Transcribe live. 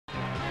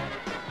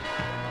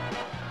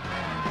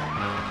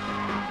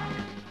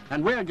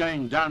And we're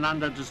going down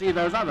under to see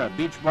those other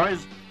beach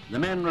boys, the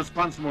men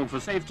responsible for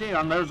safety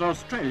on those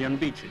Australian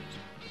beaches.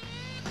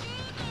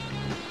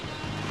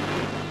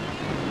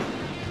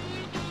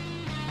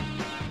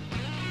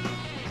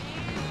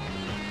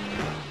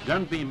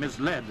 Don't be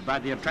misled by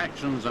the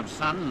attractions of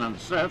sun and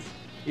surf.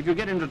 If you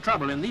get into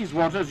trouble in these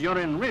waters, you're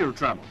in real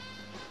trouble.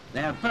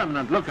 They have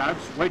permanent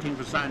lookouts waiting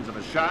for signs of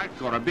a shark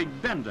or a big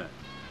bender.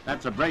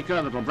 That's a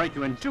breaker that'll break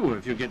you in two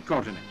if you get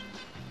caught in it.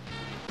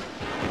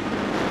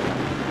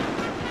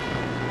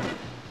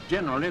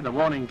 Generally, the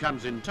warning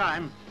comes in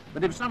time,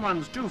 but if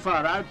someone's too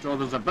far out or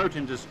there's a boat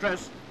in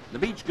distress, the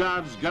beach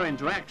guards go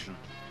into action,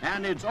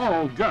 and it's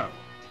all go.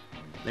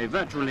 They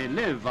virtually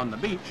live on the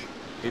beach.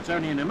 It's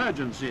only in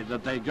emergency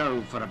that they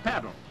go for a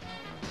paddle.